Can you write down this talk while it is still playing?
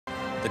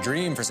The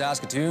dream for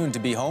Saskatoon to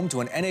be home to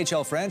an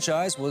NHL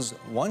franchise was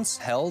once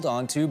held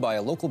onto by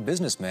a local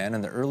businessman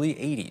in the early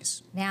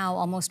 80s. Now,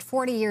 almost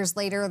 40 years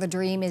later, the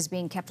dream is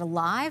being kept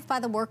alive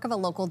by the work of a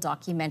local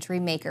documentary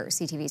maker.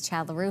 CTV's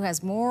Chad Leroux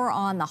has more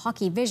on the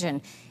hockey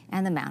vision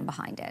and the man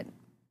behind it.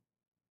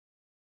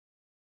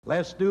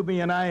 Les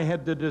Doobie and I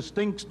had the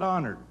distinct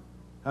honor,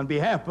 on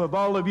behalf of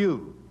all of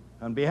you,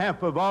 on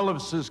behalf of all of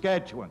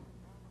Saskatchewan,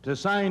 to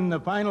sign the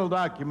final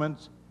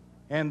documents,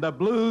 and the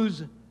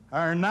Blues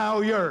are now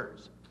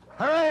yours.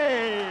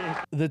 Hooray!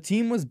 The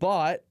team was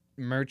bought,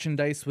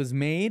 merchandise was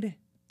made,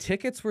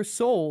 tickets were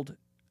sold,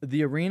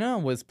 the arena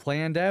was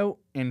planned out,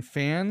 and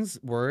fans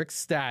were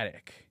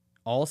ecstatic.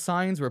 All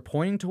signs were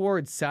pointing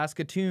towards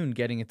Saskatoon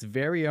getting its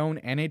very own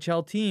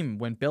NHL team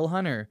when Bill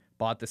Hunter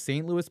bought the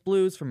St. Louis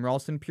Blues from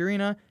Ralston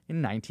Purina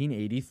in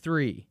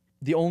 1983.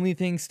 The only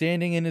thing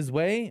standing in his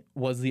way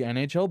was the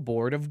NHL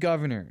Board of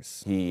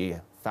Governors. He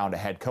found a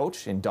head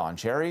coach in Don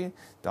Cherry.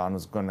 Don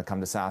was going to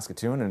come to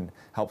Saskatoon and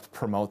helped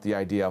promote the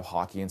idea of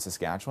hockey in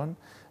Saskatchewan.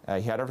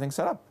 He had everything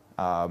set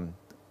up.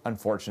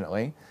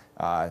 Unfortunately,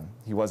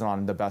 he wasn't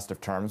on the best of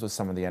terms with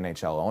some of the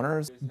NHL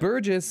owners.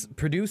 Burgess,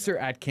 producer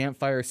at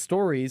Campfire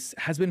Stories,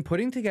 has been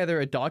putting together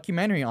a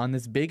documentary on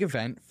this big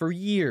event for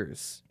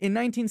years. In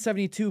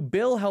 1972,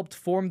 Bill helped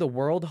form the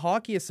World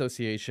Hockey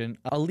Association,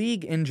 a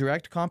league in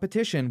direct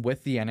competition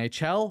with the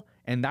NHL,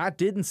 and that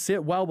didn't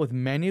sit well with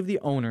many of the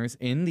owners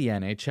in the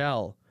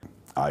NHL.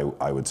 I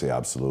would say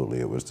absolutely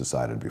it was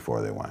decided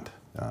before they went.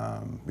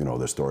 You know,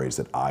 the stories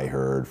that I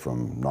heard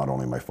from not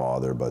only my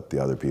father, but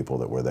the other people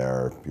that were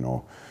there, you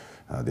know,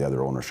 the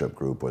other ownership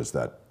group, was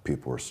that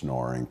people were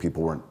snoring.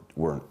 People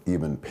weren't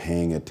even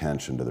paying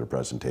attention to their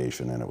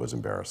presentation, and it was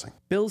embarrassing.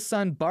 Bill's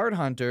son, Bart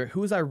Hunter,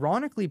 who was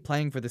ironically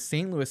playing for the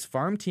St. Louis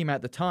farm team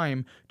at the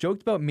time,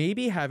 joked about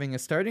maybe having a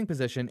starting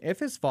position if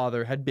his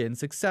father had been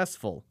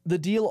successful. The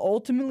deal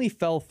ultimately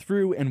fell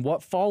through, and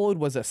what followed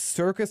was a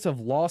circus of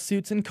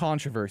lawsuits and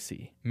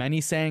controversy. Many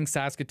saying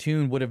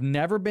Saskatoon would have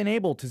never been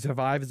able to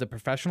survive as a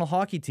professional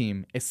hockey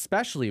team,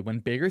 especially when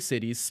bigger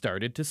cities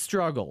started to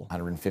struggle.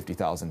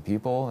 150,000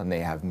 people, and they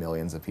have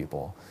millions of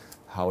people.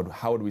 How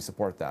would we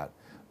support that?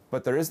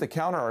 But there is the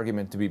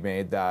counter-argument to be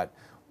made that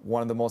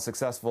one of the most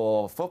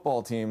successful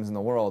football teams in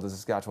the world is the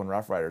Saskatchewan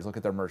Roughriders. Look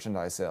at their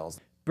merchandise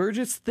sales.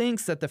 Burgess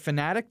thinks that the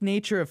fanatic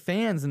nature of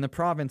fans in the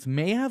province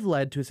may have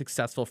led to a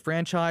successful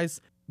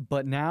franchise,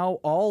 but now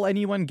all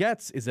anyone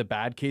gets is a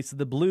bad case of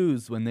the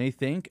Blues when they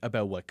think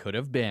about what could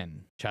have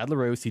been. Chad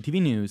Leroux,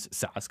 CTV News,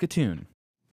 Saskatoon.